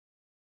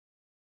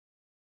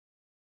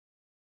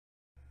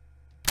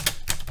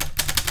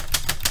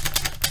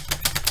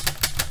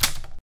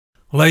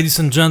Ladies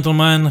and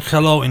gentlemen,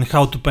 hello in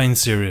How to Paint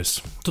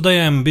series. Today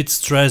I am a bit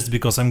stressed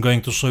because I'm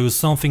going to show you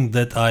something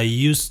that I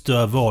used to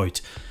avoid.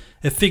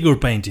 A figure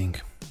painting.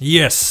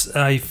 Yes,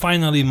 I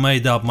finally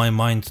made up my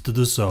mind to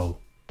do so.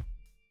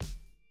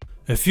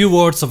 A few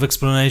words of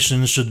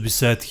explanation should be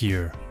said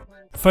here.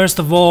 First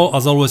of all,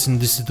 as always in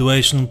this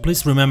situation,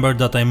 please remember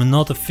that I'm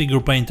not a figure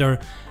painter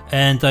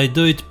and I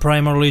do it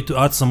primarily to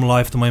add some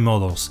life to my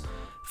models.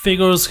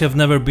 Figures have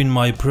never been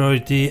my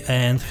priority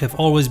and have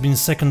always been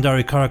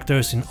secondary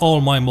characters in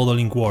all my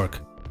modeling work.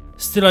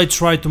 Still, I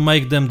try to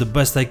make them the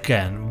best I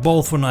can,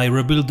 both when I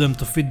rebuild them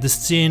to fit the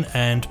scene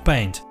and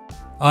paint.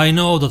 I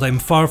know that I'm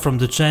far from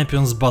the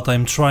champions, but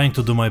I'm trying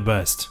to do my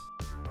best.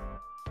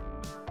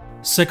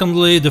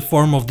 Secondly, the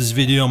form of this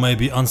video may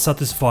be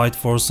unsatisfied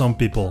for some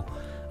people.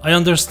 I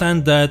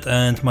understand that,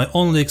 and my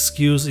only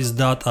excuse is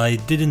that I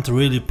didn't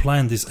really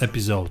plan this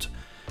episode.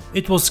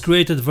 It was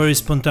created very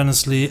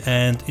spontaneously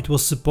and it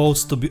was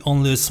supposed to be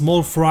only a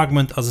small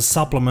fragment as a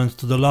supplement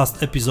to the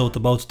last episode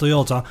about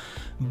Toyota,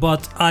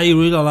 but I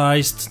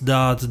realized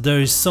that there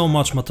is so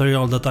much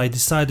material that I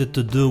decided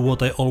to do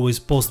what I always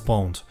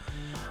postponed.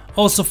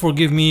 Also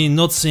forgive me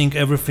not seeing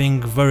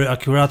everything very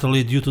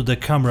accurately due to the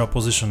camera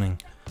positioning.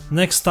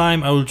 Next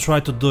time I will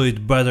try to do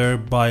it better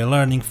by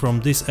learning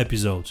from this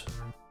episode.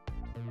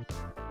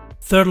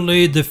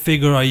 Thirdly, the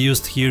figure I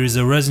used here is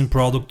a resin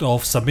product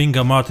of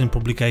Sabinga Martin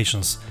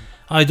Publications.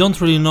 I don't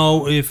really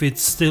know if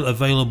it's still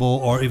available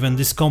or even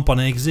this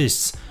company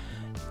exists.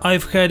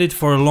 I've had it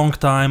for a long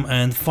time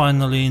and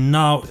finally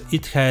now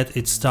it had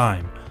its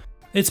time.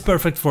 It's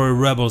perfect for a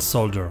rebel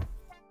soldier.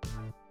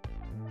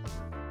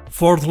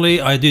 Fourthly,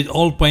 I did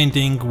all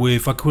painting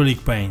with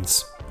acrylic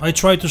paints. I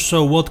tried to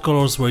show what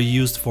colors were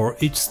used for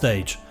each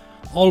stage.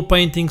 All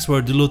paintings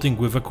were diluting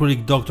with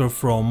acrylic Doctor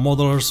from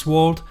Modeler's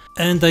World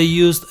and I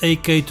used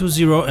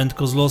AK20 and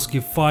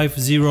Kozlowski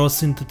 50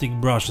 synthetic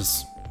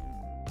brushes.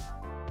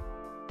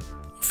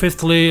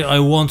 Fifthly, I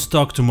won't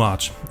talk too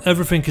much.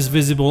 Everything is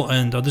visible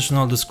and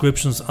additional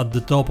descriptions at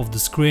the top of the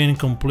screen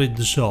complete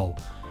the show.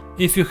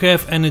 If you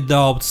have any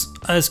doubts,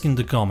 ask in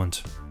the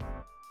comment.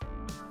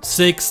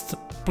 Sixth,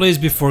 please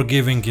be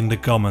forgiving in the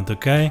comment,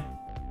 okay?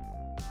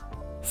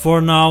 For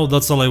now,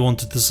 that's all I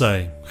wanted to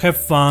say. Have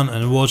fun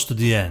and watch to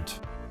the end.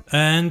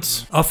 And,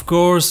 of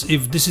course,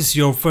 if this is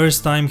your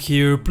first time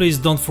here, please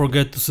don't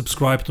forget to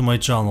subscribe to my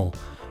channel.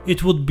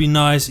 It would be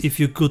nice if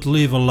you could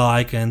leave a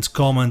like and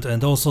comment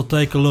and also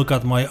take a look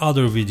at my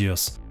other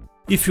videos.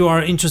 If you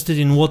are interested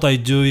in what I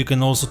do, you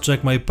can also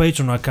check my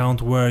Patreon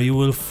account where you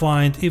will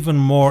find even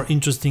more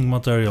interesting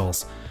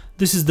materials.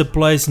 This is the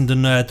place in the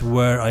net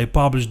where I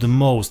publish the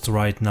most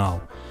right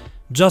now.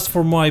 Just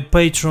for my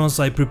patrons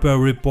I prepare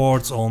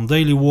reports on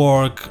daily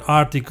work,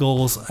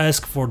 articles,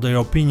 ask for their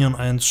opinion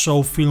and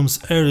show films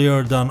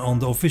earlier than on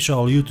the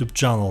official YouTube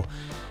channel.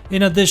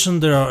 In addition,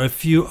 there are a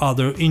few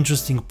other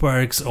interesting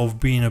perks of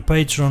being a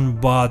patron,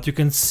 but you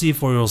can see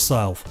for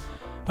yourself.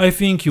 I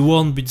think you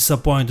won't be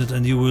disappointed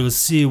and you will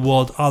see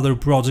what other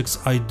projects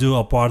I do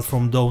apart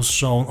from those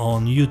shown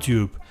on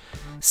YouTube.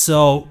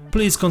 So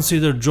please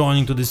consider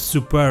joining to this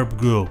superb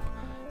group.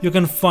 You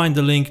can find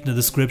the link in the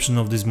description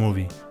of this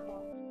movie.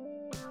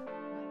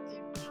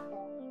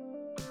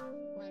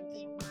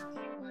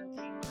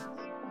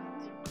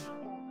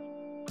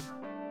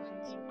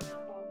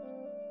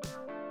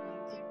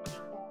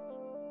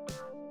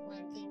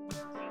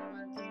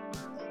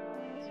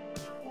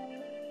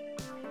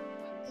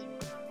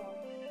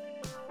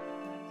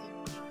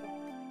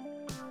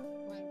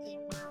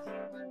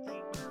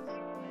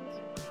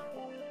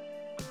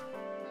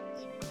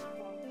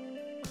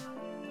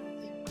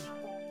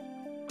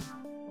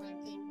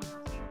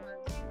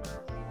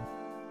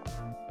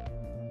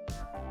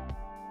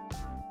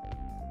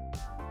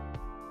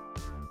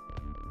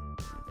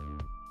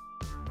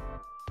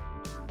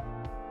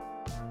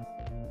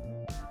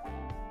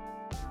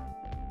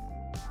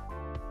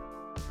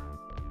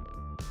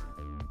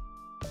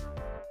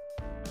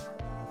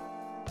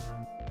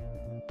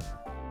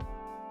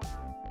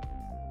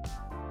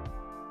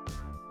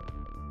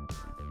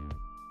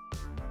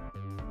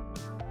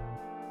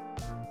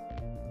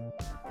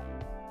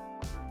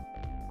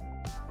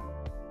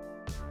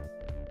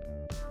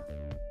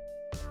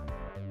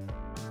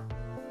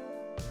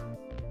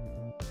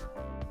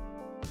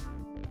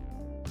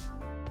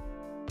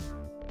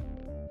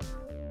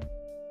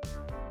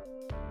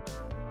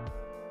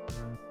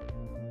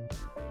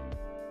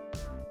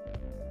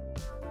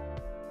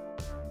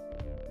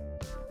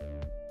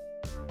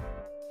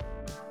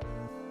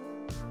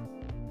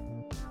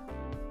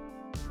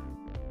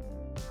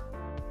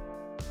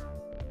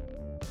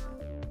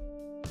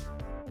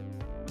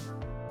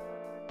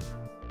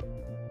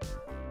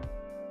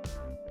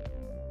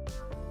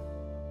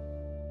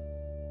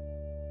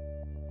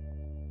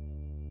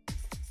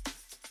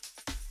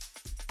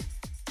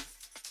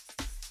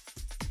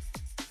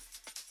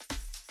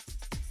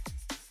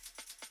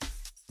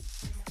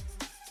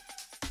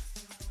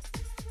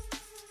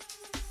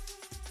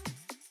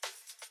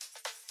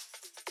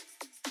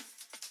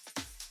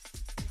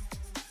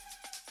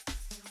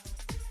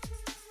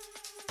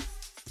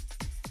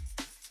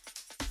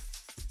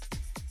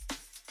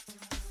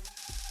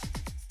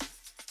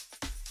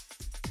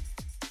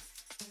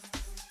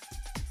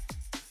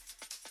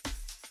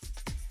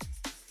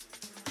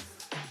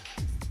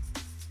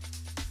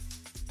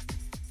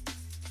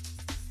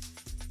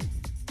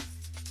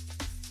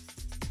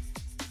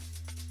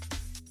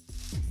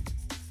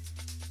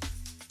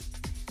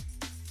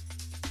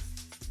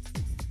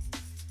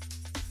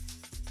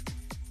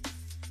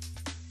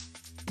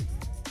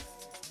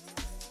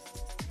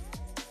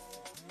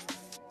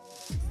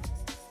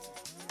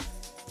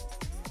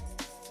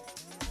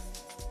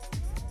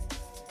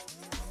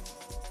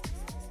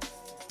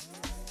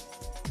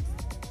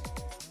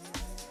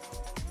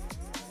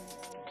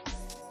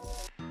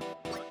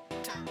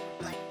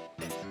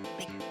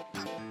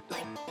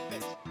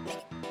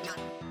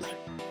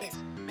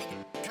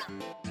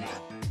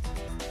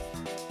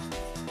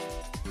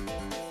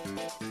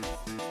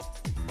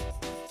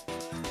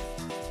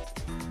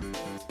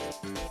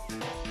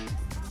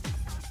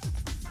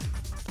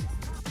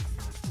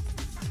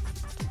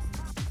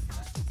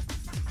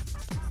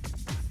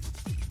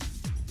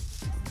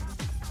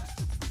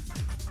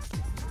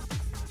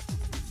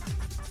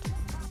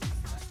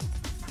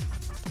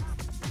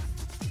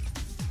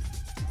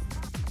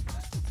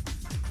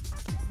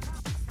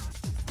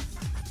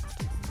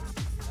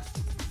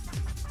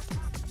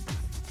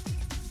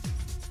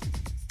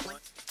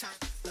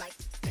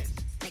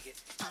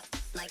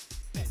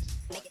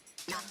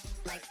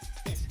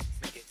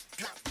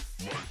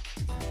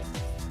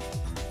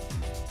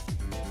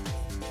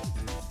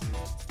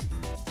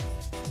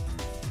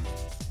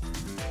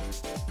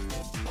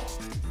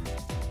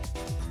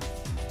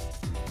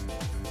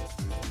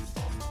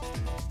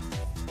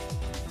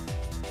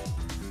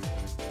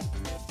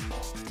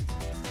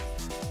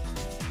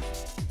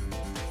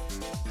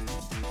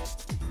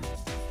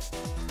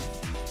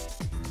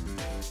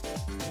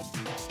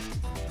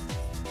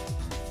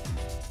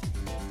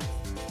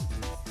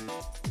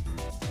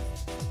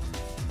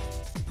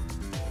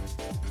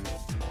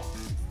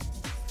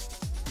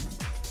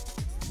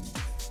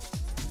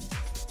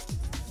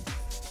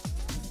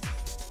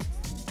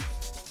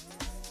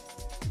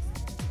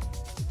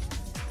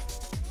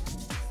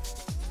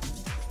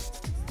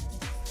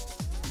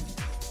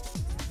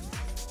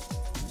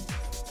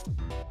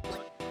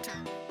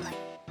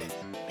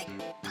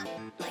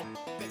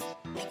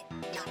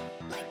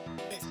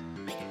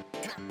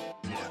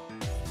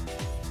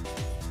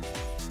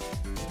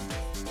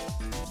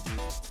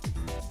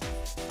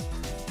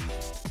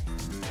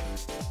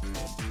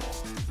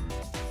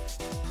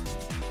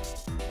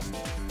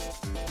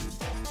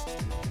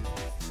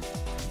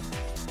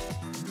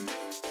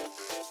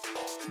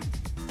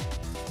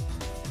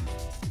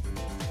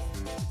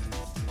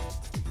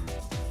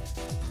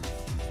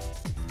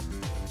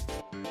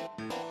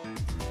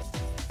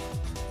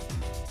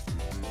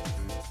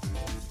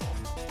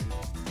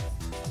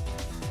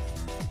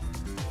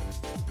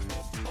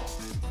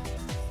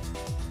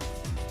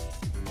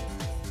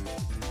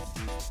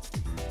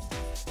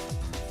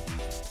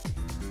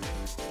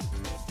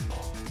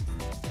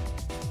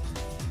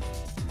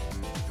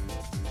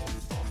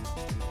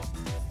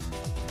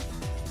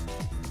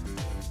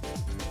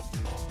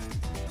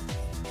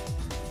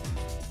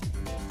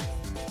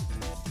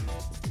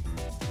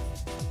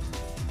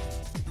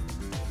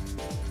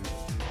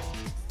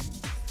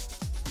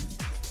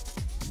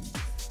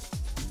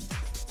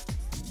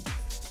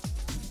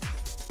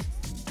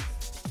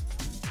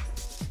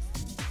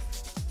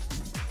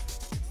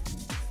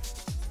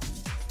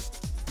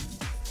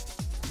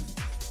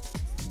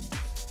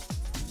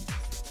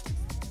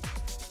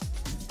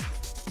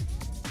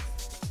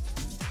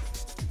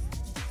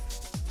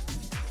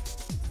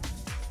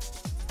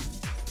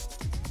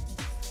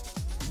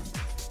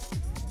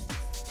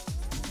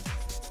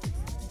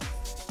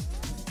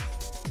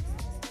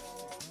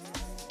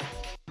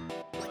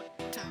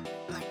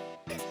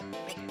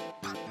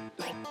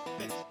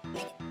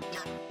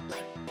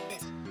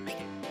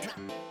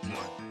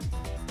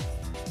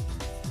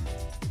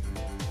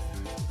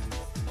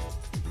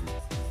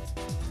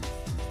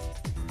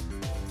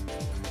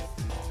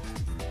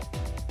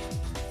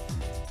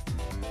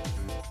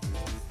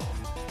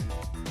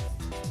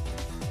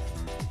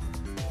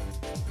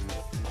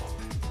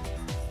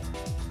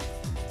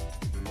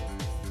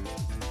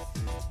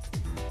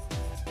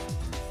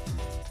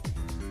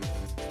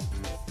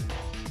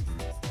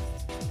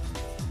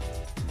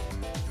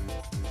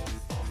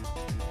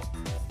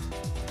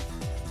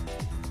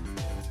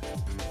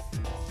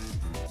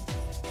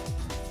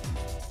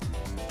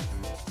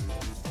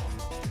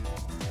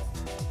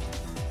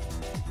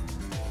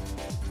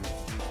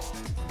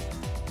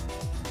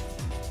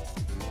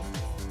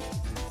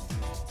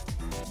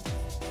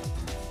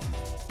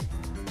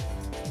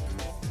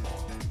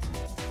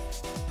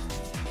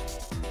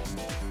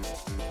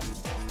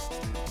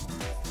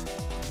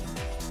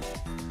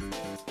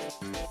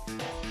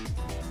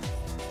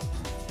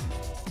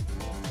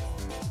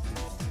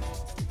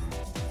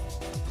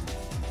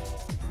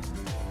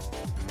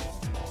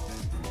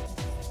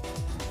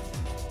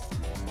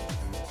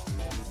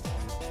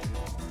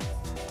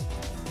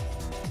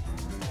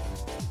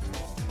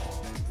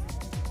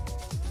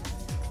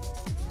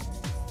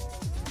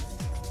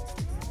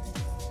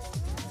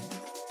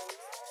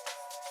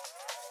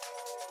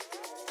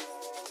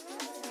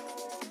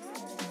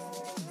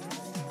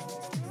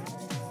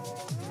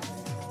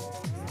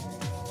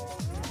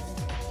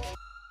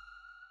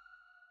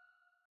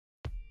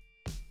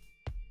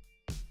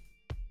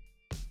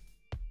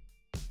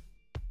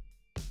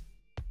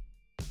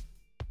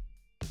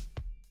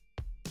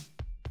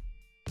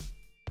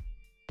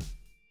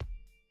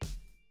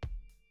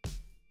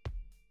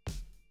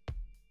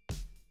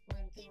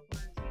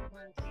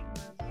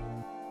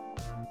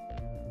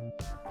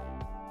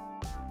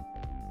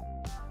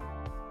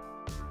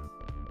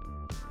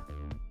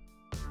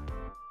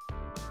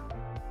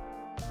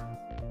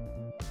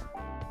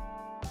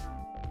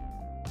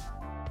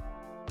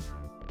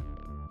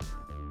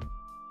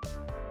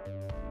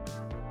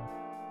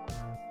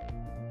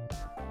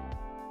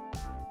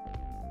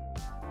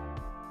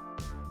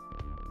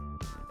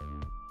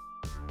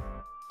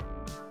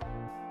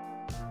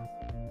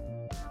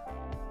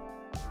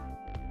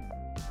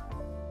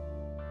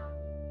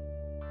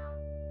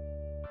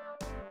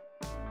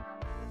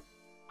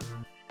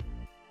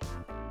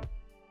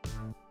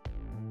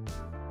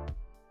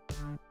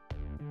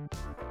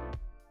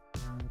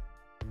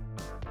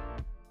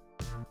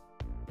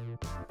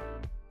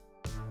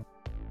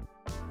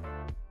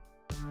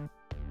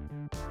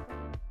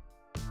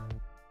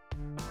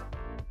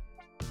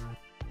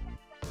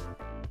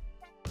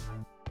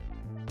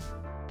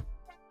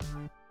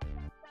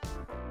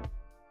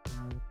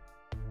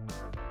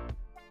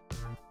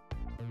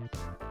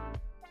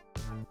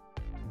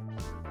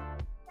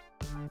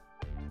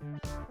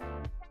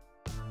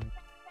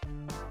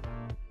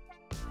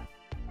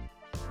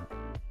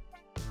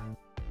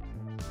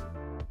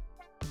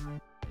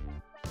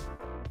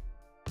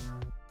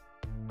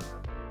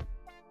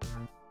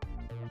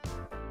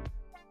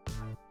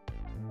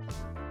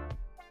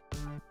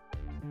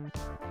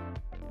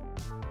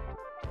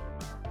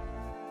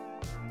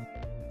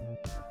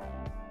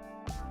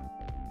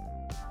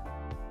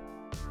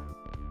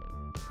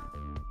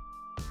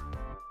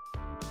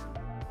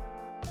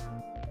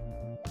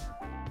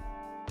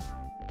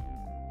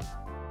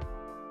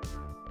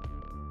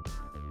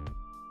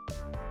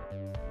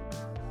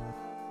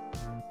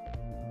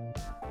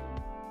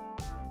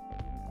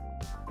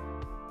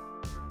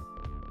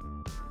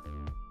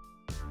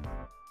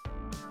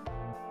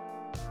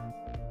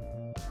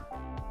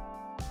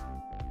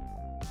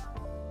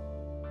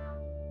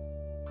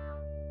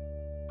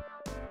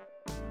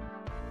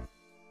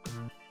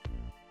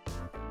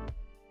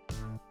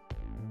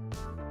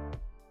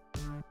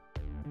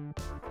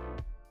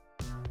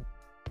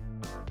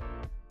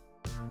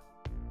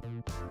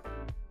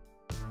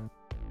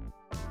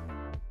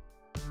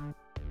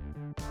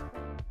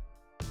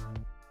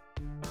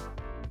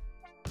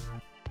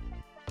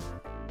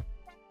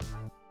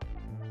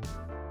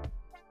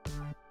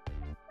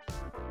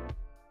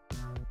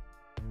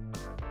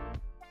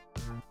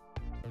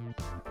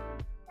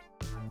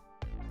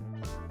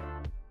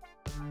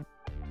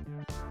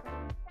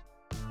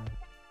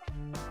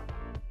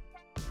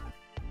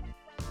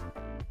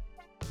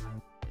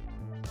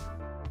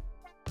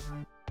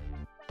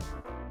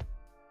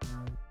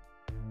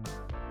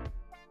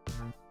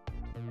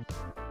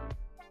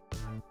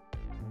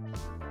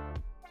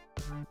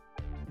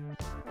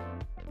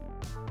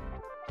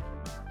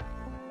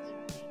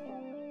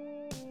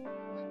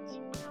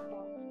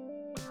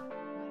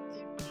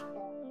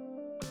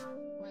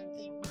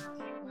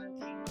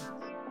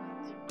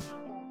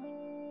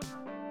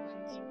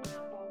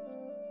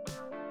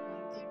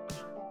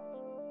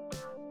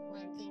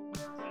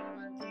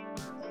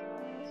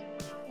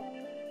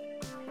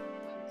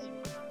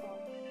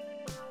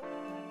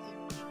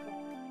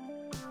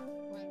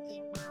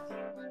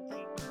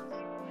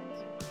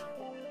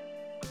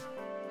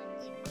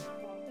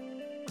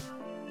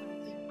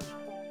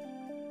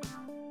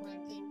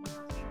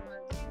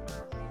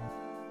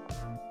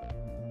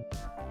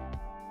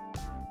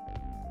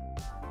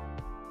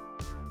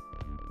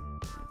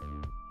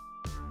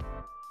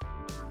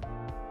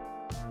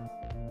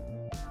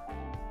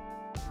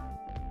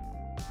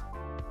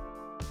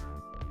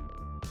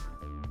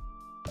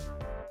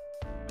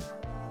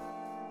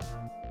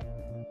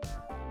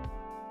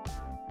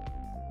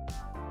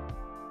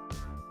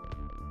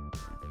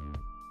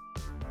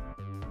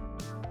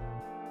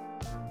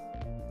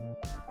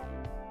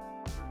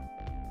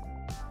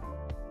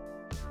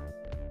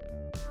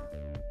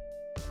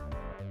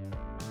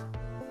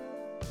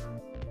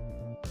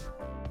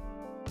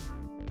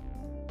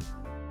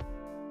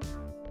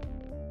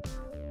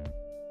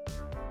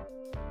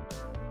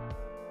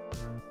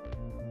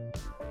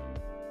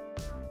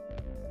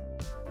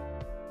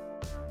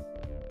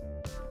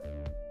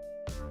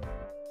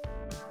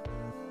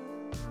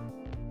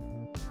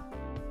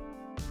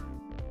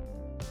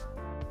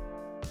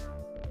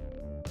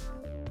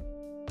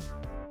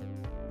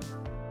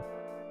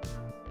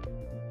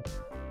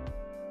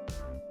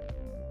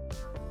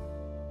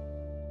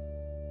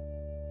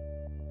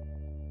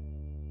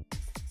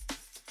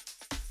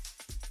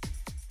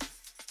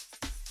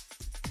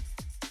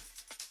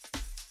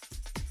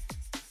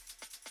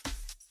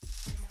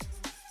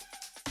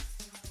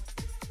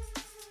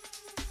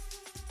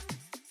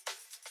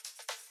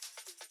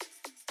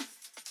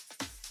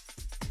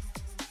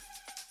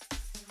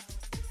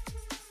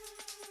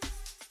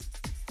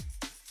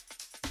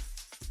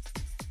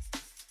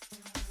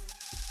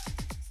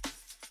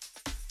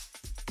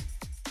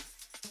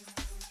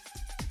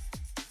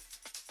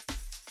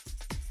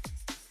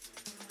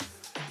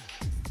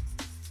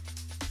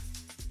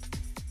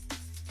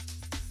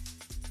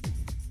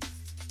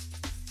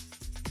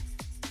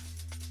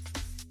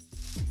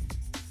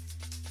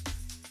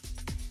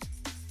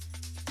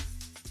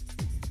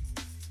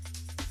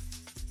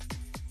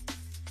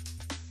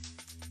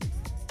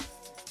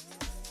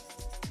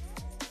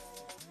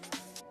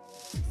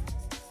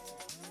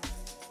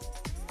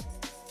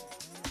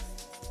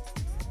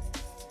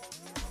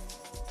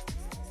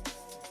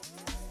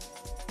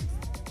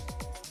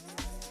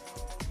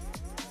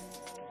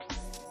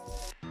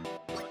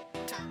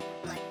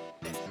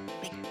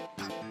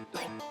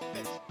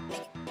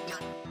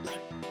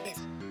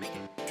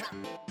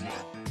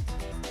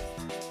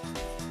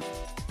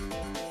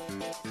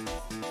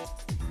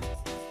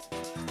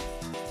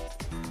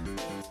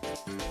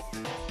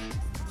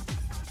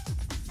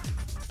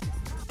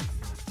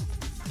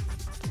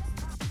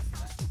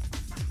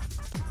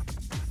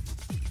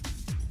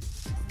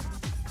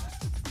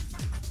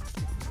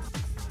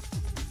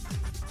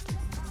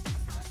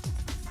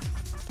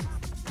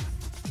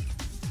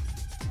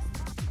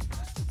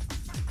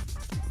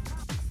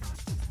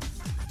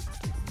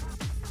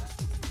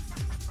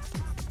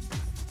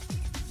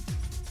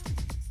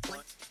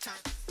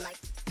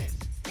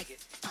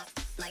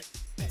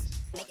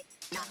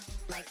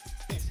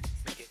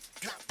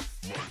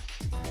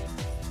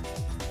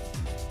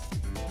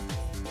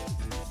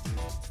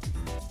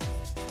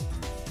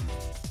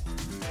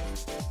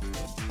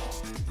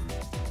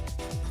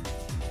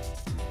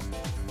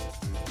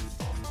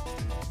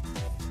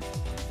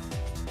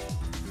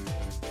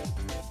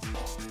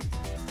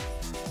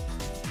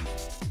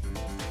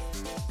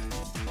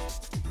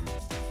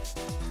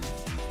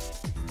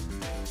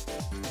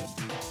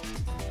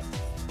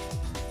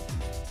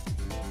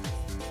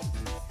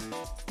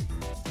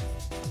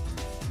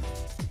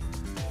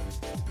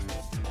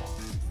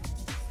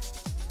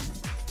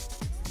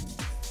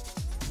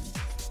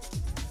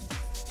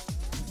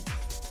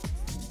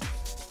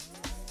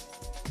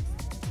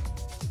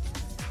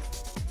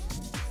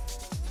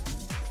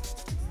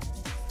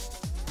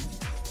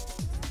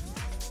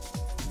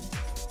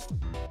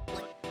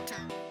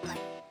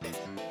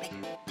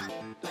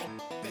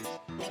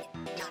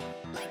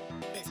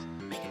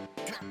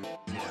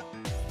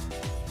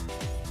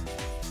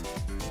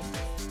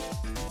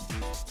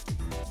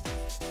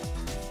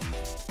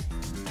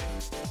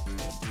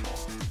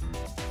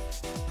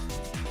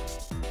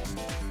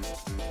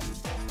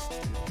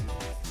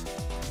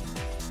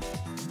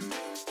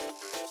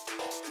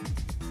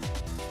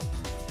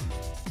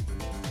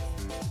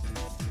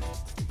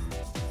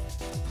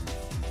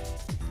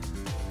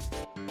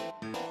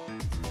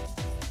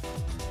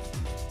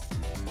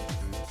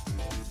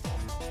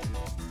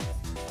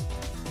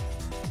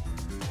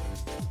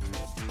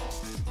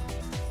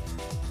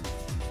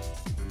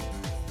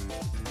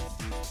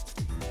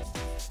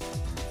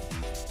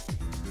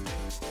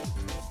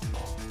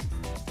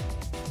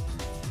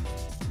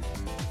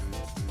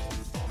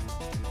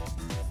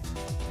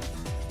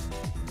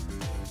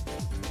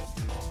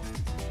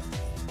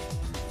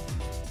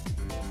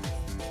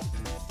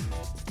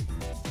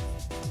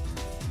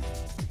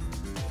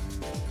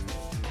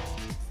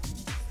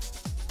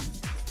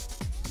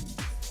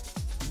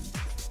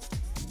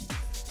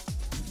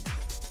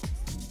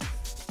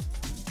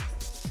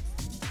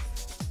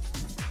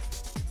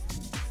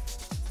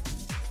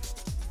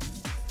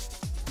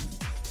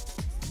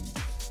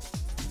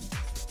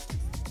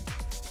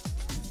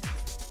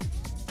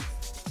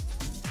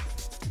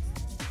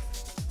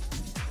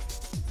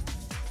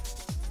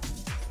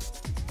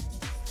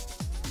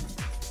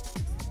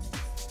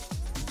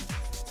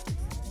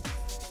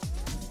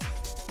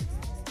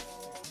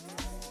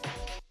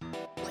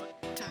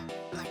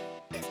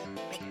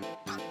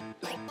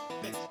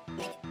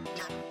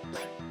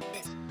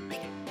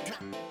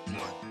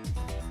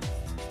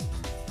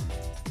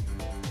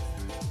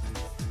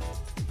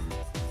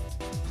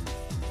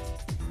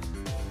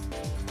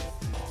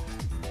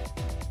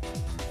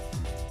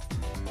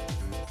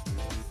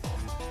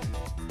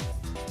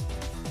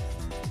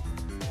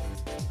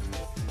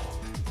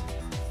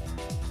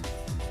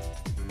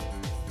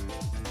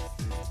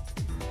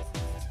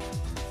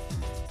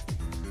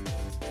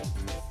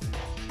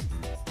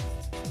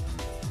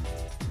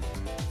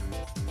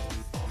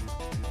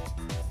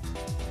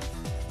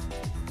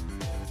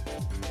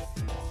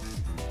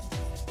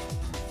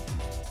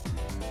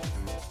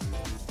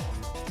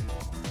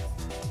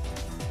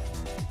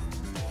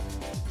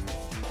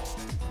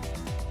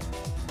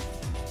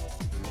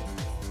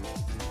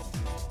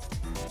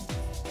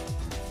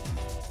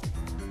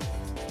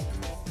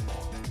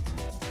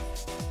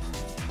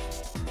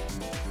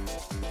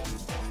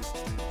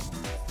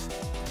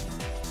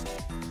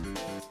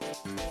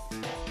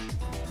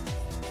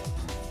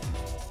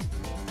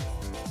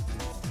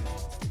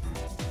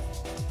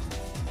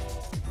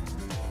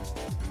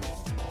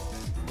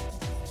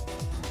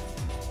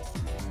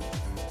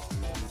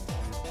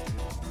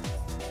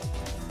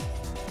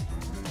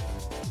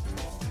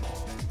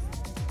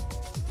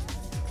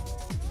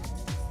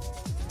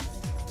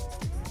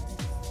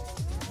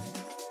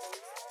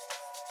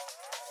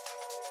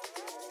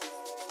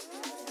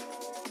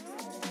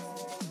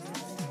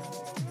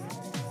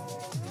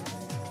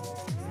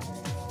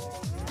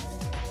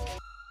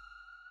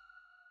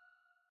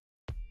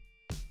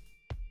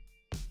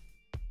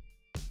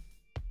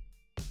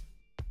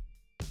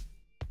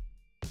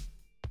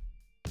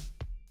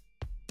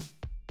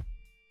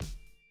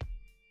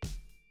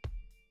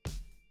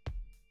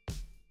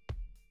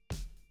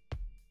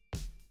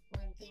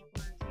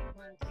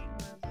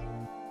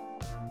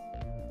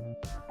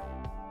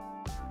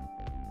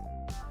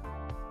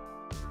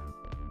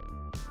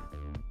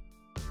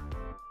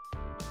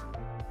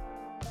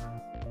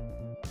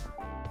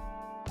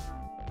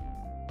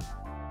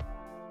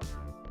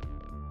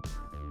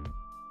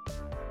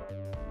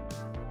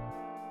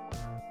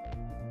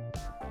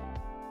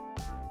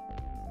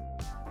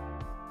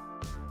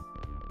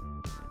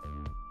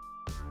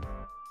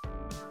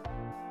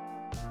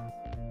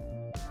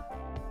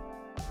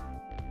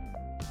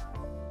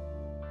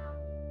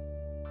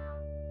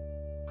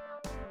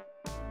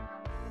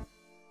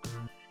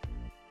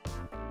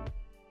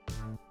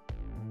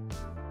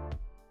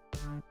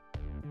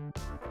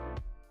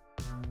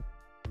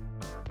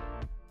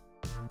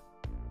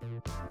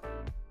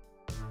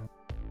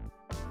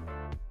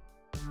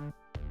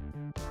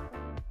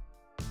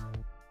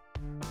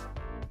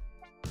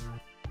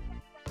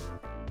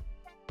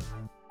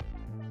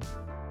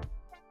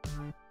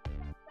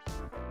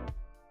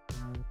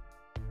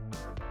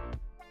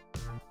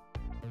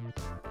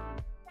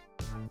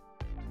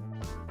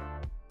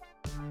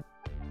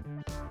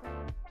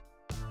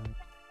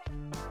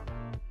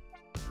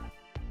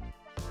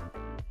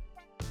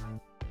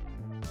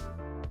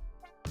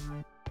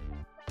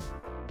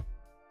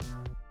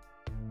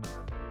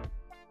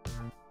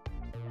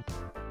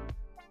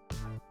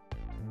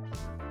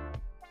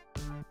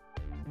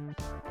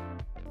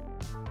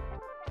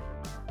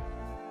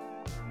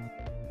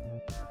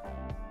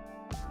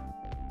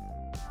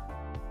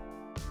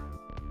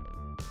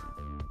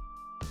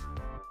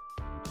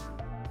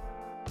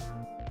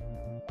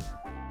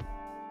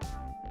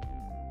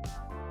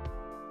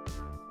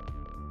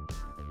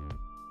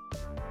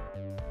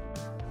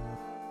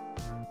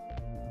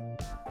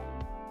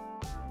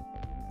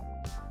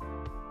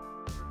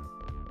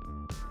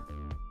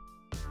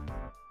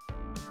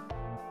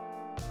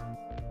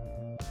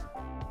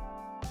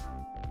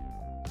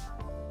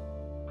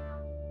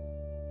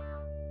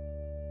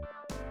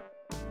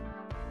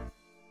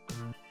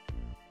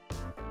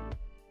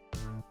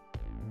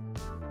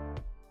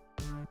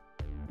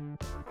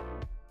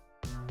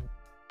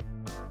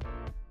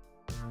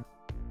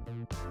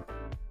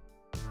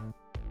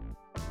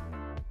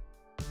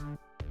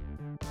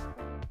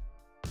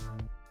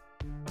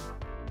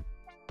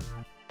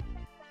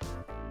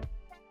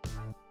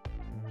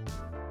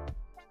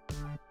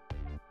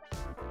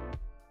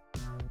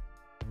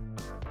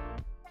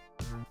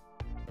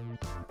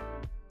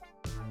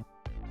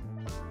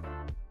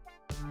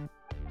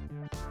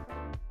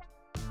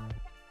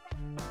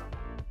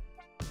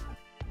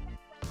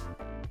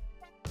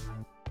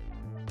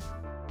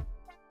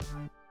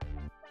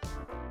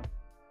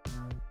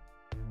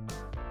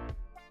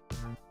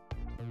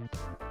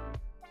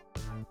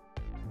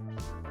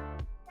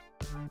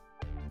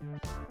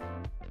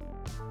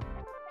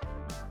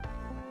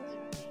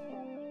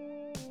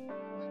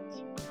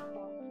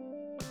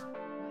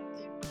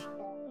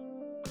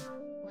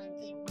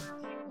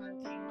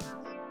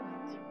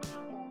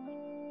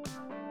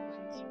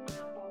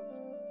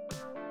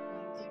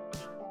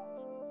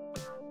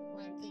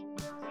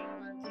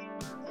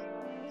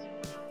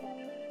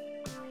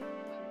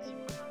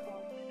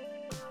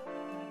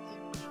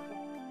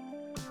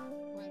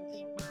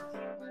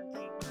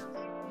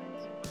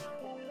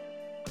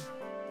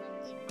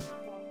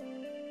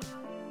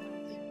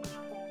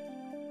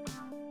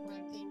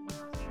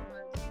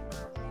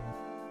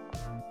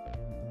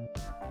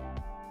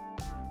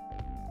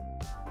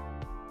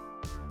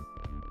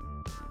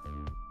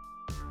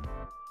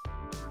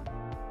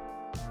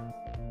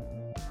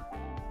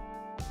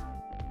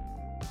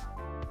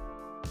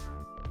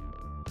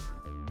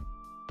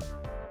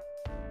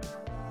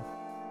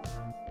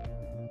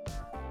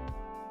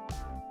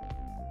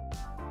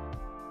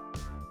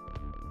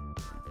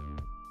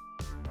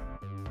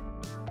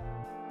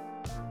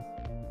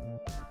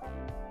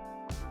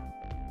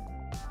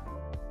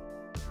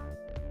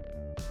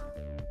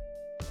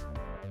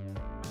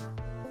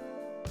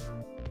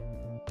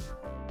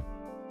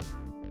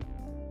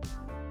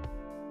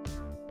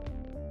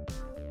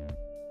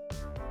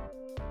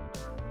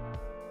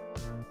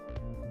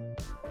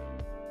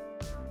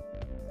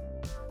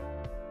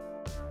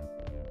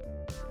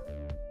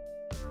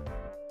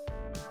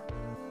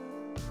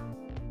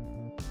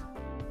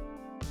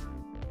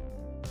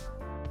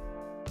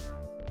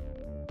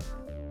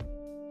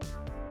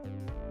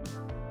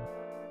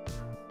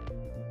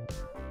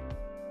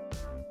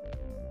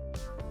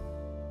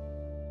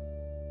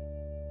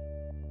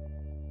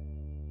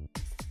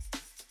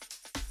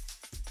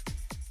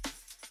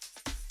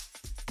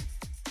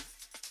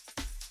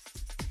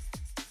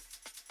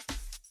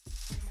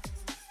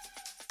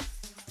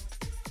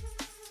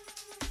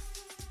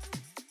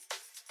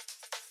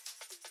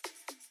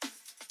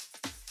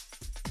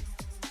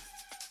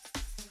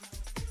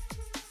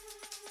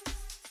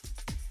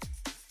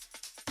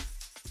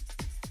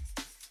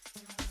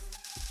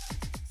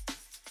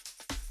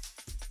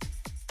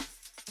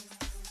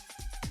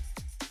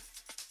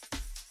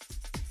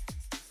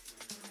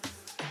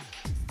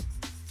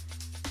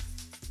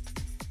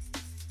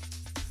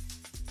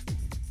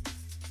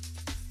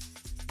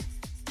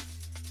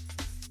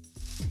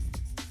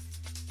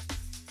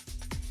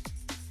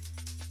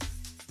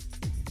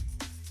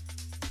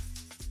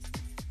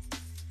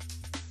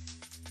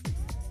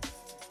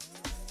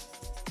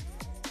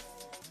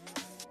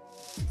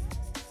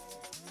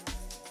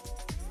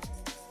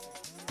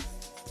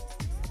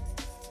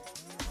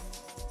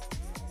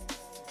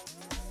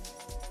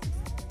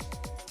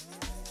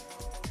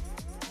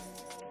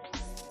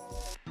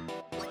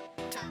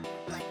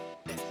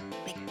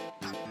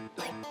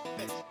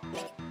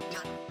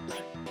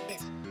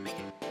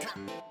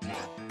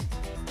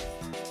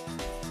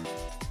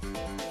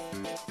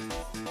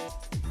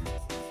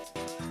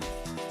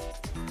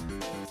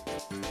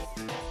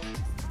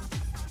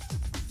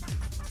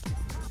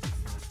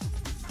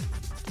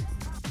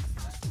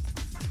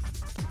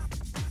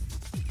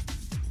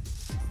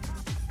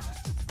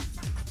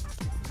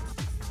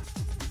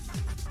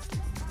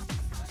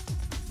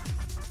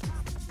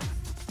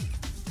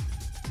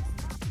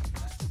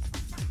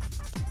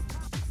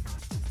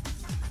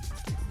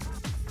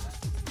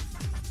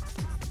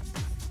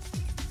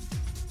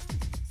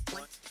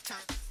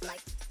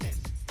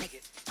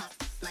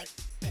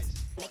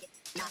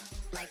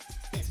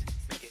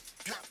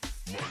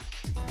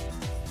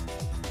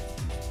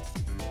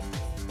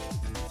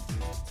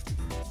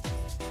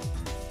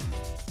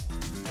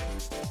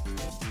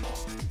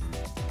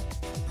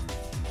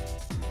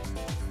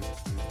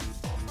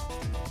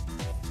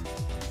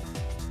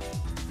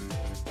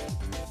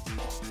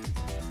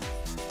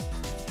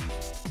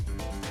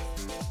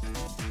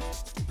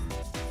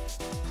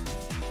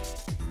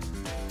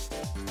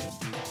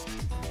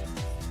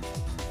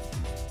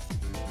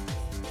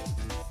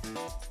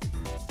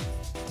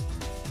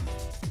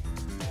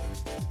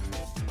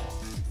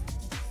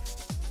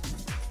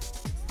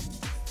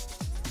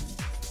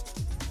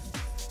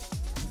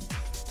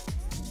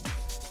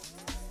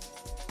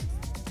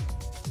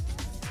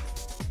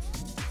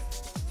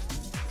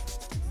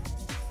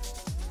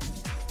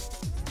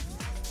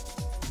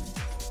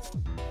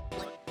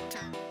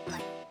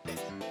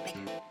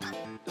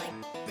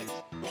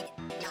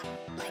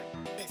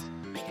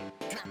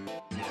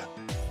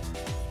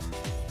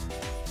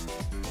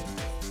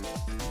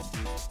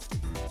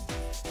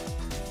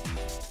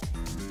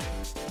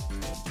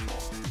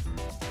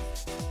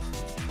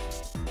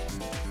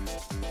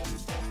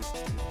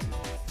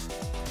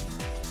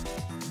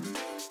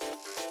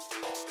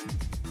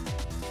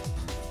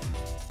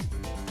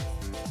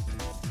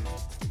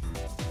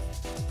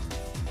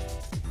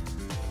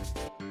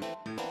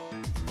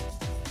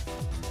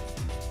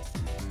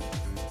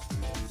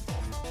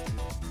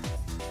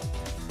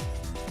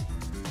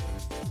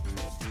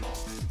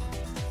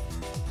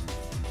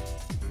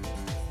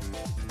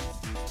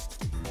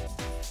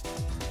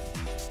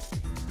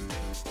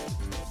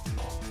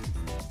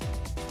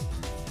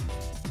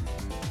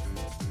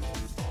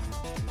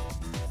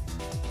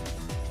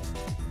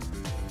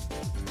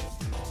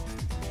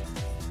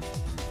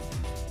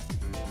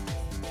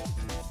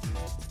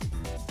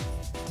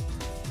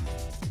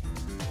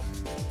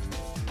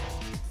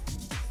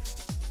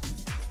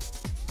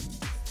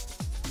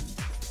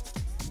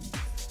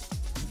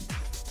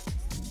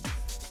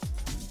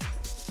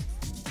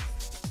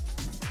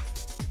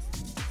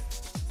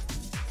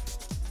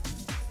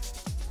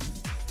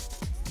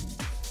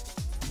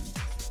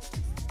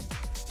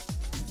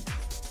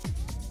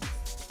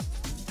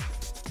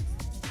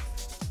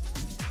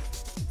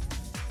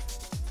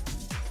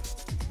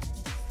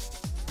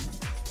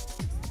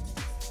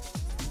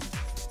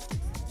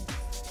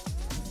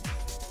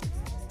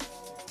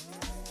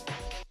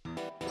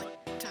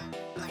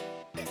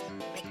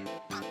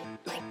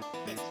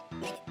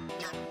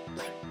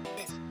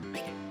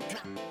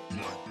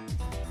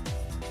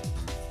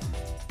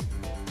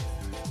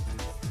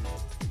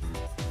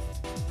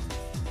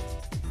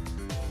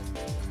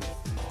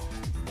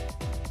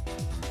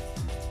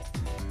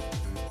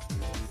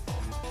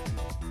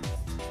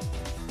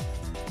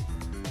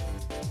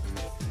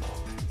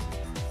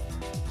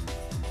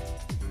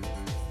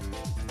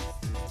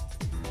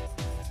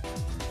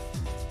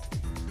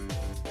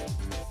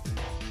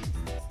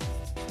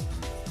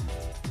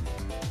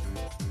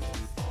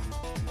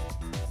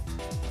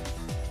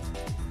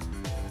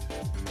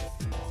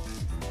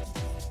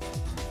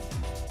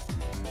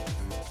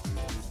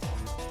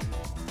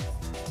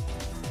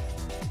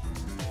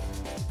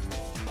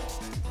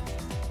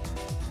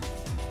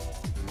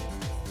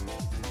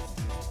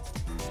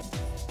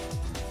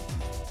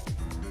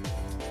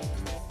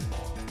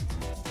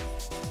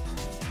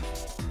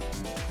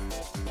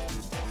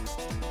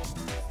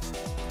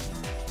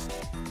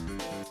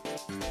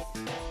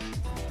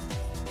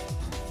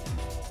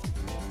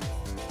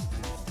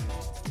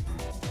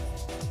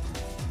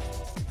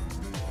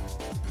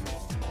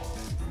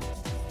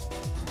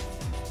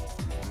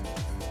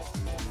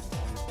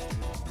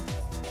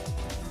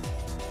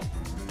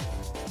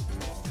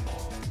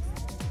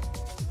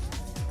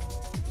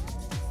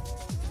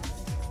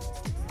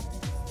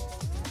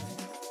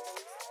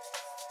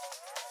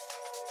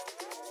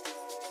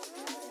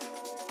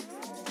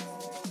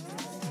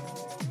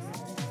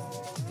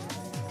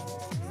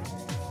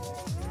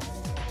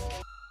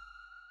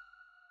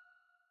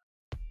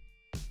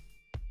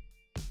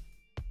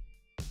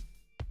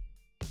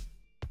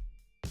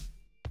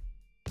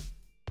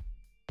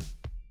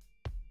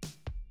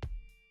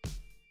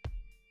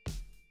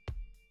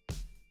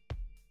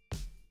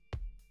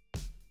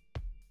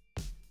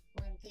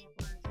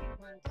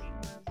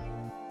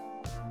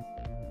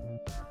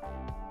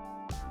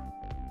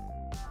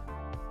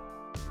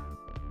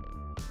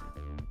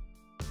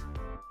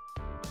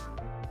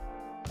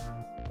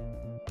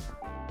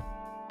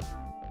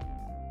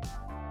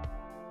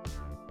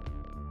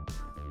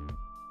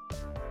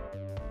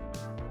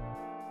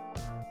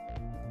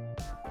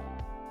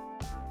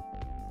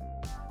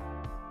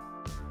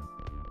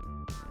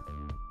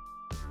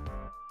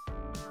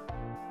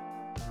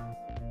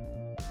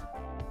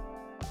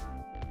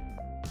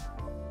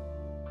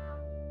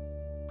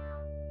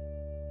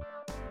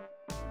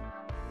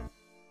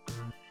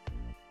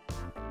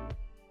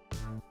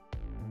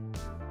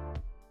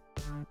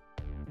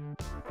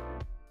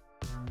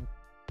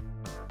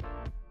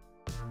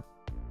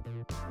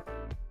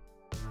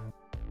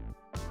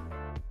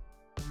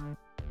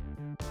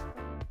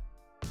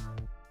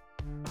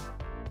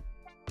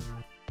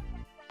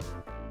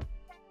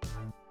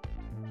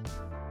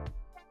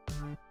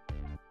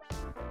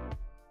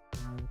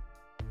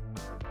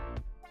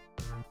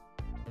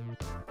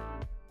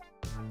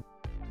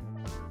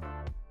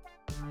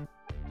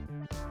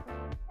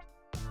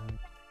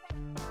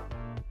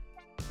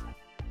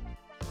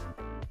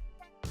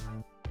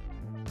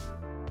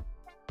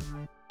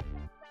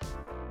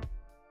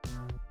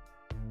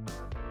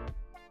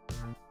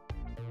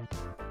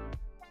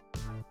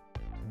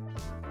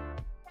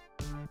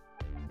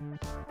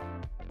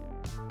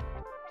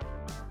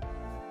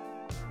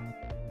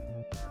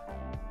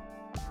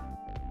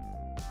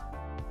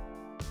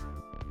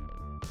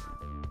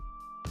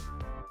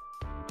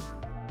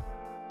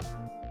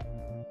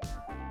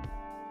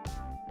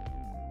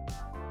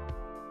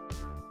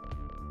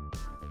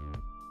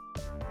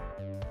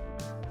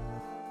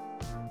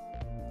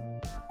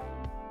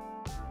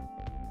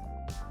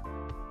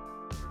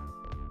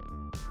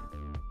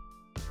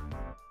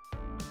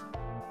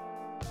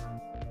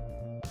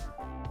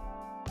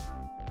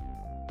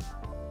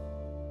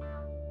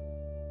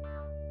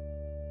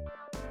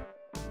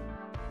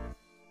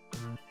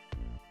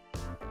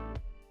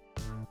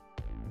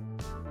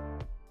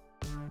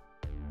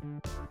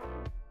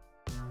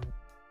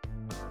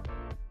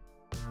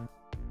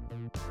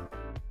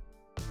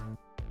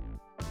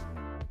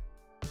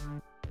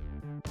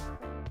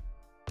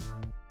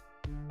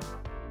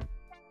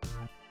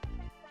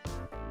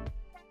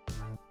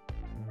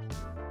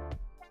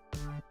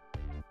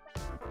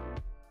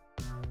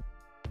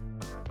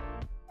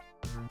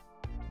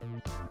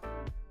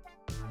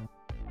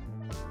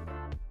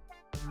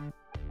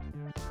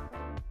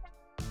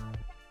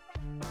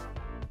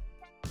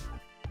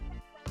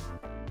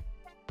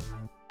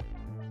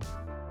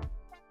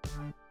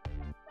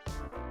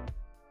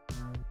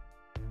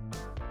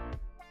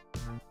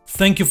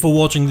 Thank you for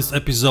watching this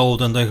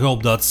episode, and I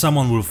hope that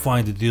someone will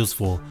find it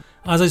useful.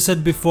 As I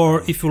said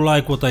before, if you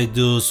like what I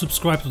do,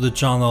 subscribe to the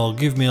channel,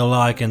 give me a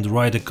like and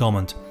write a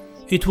comment.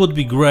 It would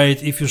be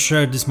great if you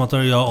shared this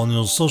material on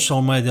your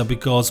social media,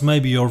 because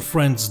maybe your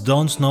friends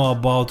don't know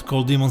about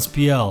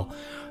coldemonspl.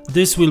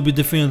 This will be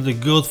definitely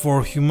good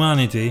for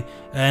humanity,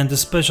 and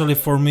especially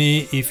for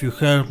me if you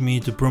help me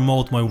to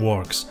promote my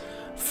works.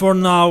 For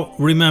now,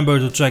 remember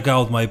to check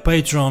out my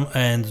Patreon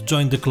and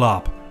join the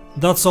club.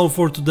 That's all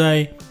for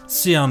today.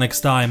 See you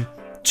next time.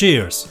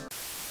 Cheers!